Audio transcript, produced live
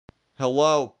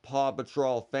Hello, Paw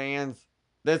Patrol fans.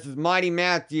 This is Mighty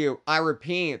Matthew. I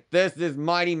repeat, this is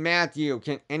Mighty Matthew.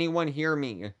 Can anyone hear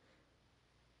me?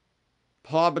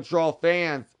 Paw Patrol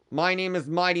fans, my name is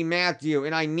Mighty Matthew,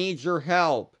 and I need your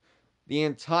help. The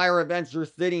entire Adventure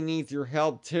City needs your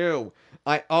help too.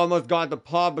 I almost got the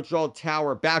Paw Patrol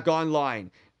Tower back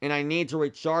online, and I need to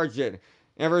recharge it.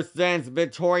 Ever since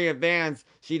Victoria Vance,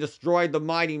 she destroyed the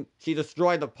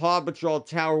Paw Patrol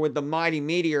Tower with the Mighty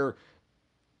Meteor,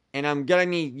 and I'm gonna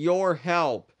need your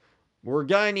help. We're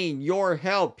gonna need your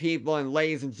help, people and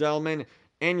ladies and gentlemen,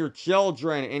 and your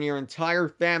children and your entire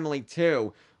family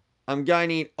too. I'm gonna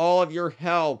need all of your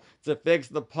help to fix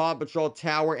the Paw Patrol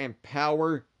Tower and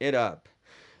power it up.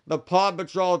 The Paw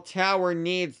Patrol Tower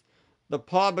needs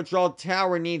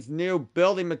new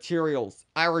building materials.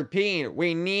 I repeat,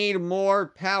 we need more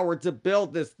power to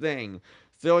build this thing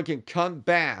so it can come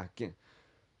back.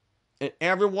 And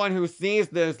everyone who sees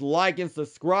this, like and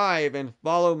subscribe and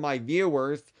follow my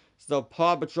viewers. So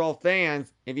Paw Patrol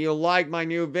fans, if you like my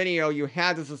new video, you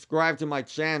have to subscribe to my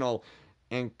channel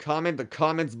and comment the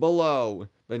comments below,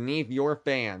 beneath your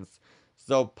fans.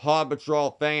 So Paw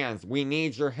Patrol fans, we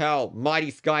need your help. Mighty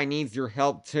Sky needs your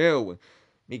help too.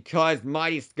 Because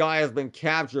Mighty Sky has been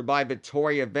captured by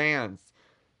Victoria Vance.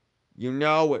 You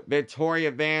know, Victoria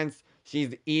Vance,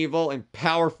 she's evil and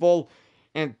powerful,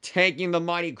 and taking the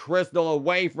mighty crystal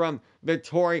away from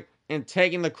Victoria, and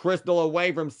taking the crystal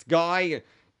away from Sky,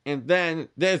 and then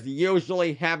this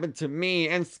usually happened to me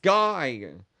and Sky.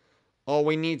 All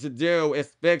we need to do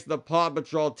is fix the Paw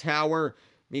Patrol Tower,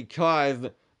 because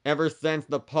ever since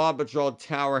the Paw Patrol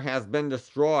Tower has been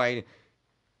destroyed,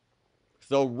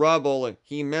 so Rubble,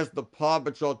 he missed the Paw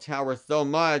Patrol Tower so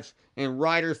much, and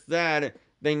Ryder said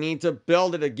they need to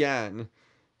build it again.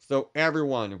 So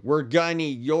everyone, we're gonna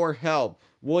need your help.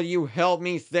 Will you help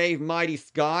me save Mighty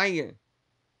Sky?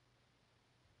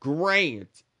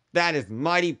 Great! That is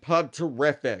Mighty Pub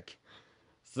terrific.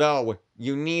 So,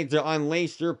 you need to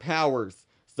unleash your powers.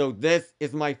 So this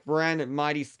is my friend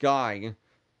Mighty Sky.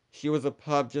 She was a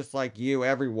pup just like you,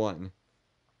 everyone.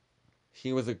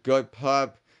 She was a good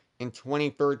pup in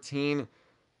 2013,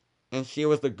 and she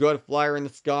was the good flyer in the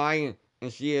sky,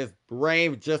 and she is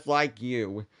brave just like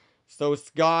you. So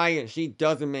Sky, she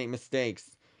doesn't make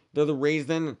mistakes. They're the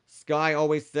reason Sky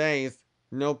always says,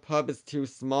 no pup is too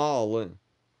small.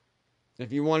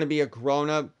 If you want to be a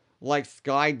grown-up like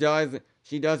Sky does,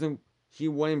 she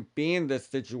wouldn't be in this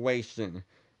situation.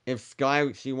 If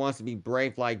Sky, she wants to be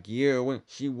brave like you,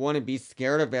 she wouldn't be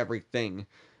scared of everything.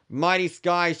 Mighty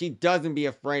Sky, she doesn't be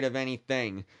afraid of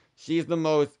anything. She's the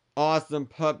most awesome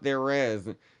pup there is.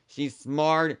 She's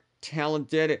smart,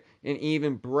 talented, and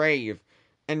even brave.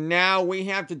 And now we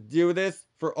have to do this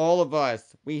for all of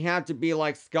us. We have to be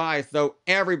like Sky, so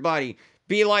everybody,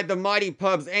 be like the Mighty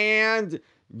Pups and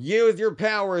use your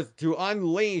powers to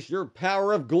unleash your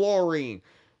power of glory.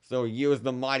 So use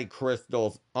the Mighty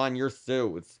Crystals on your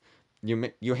suits.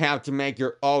 You have to make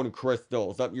your own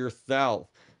crystals of yourself.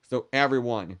 So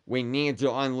everyone, we need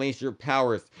to unleash your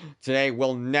powers. Today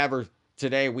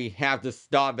we have to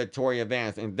stop Victoria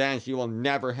Vance, and then she will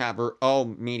never have her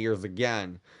own meteors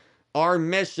again. Our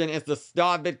mission is to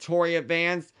stop Victoria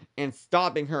Vance, and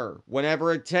stopping her,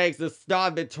 whatever it takes to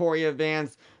stop Victoria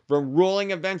Vance from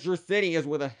ruling Adventure City, is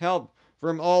with the help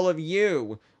from all of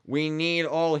you. We need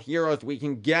all heroes we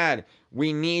can get.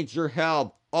 We need your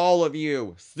help. All of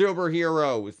you,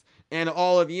 superheroes, and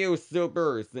all of you,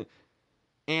 supers,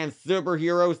 and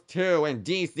superheroes too, and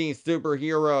DC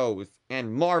superheroes,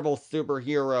 and Marvel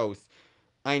superheroes.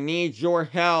 I need your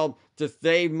help to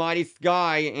save Mighty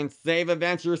Sky and save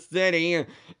Adventure City,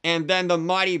 and then the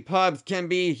Mighty Pups can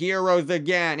be heroes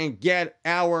again and get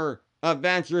our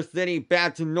Adventure City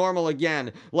back to normal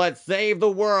again. Let's save the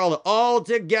world all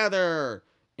together.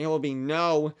 It will be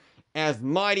known as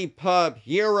Mighty Pup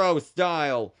Hero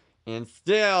Style. And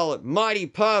still, Mighty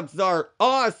Pups are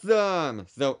awesome!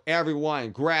 So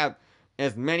everyone, grab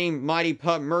as many Mighty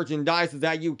Pup merchandise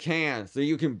that you can, so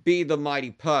you can be the Mighty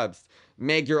Pups.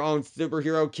 Make your own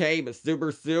superhero cape,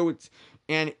 super suit,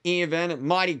 and even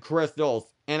Mighty Crystals.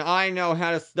 And I know how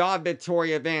to stop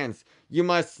Victoria Vance. You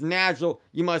must snatch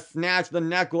the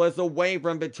necklace away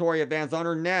from Victoria Vance on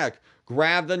her neck.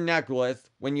 Grab the necklace.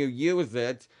 When you use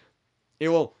it, it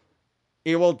will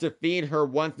defeat her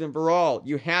once and for all.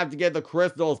 You have to get the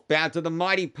crystals back to the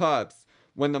Mighty Pups.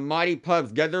 When the Mighty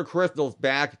Pups get their crystals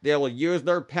back, they will use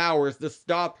their powers to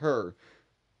stop her.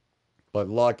 But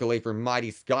luckily for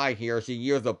Mighty Sky here, she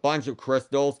used a bunch of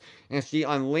crystals, and she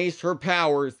unleashed her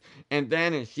powers, and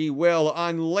then she will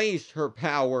unleash her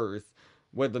powers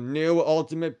with the new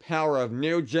ultimate power of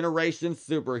new generation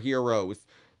superheroes.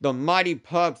 The Mighty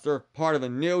Pups are part of a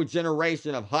new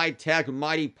generation of high-tech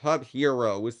Mighty Pup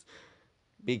heroes.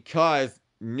 Because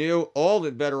new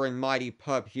old veteran Mighty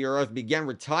Pup heroes began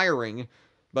retiring,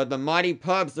 but the Mighty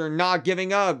Pups are not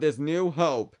giving up this new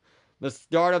hope. The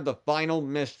start of the final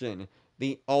mission,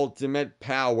 the ultimate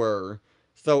power.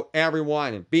 So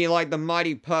everyone, be like the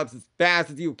Mighty Pups as fast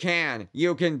as you can.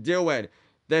 You can do it.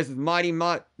 This is Mighty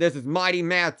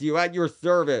Matthew at your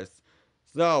service.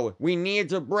 So, we need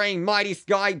to bring Mighty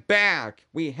Sky back.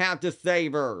 We have to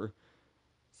save her.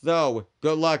 So,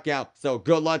 good luck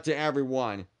to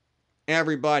everyone.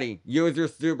 Everybody, use your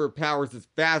superpowers as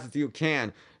fast as you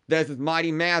can. This is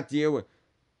Mighty Matthew.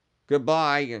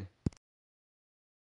 Goodbye.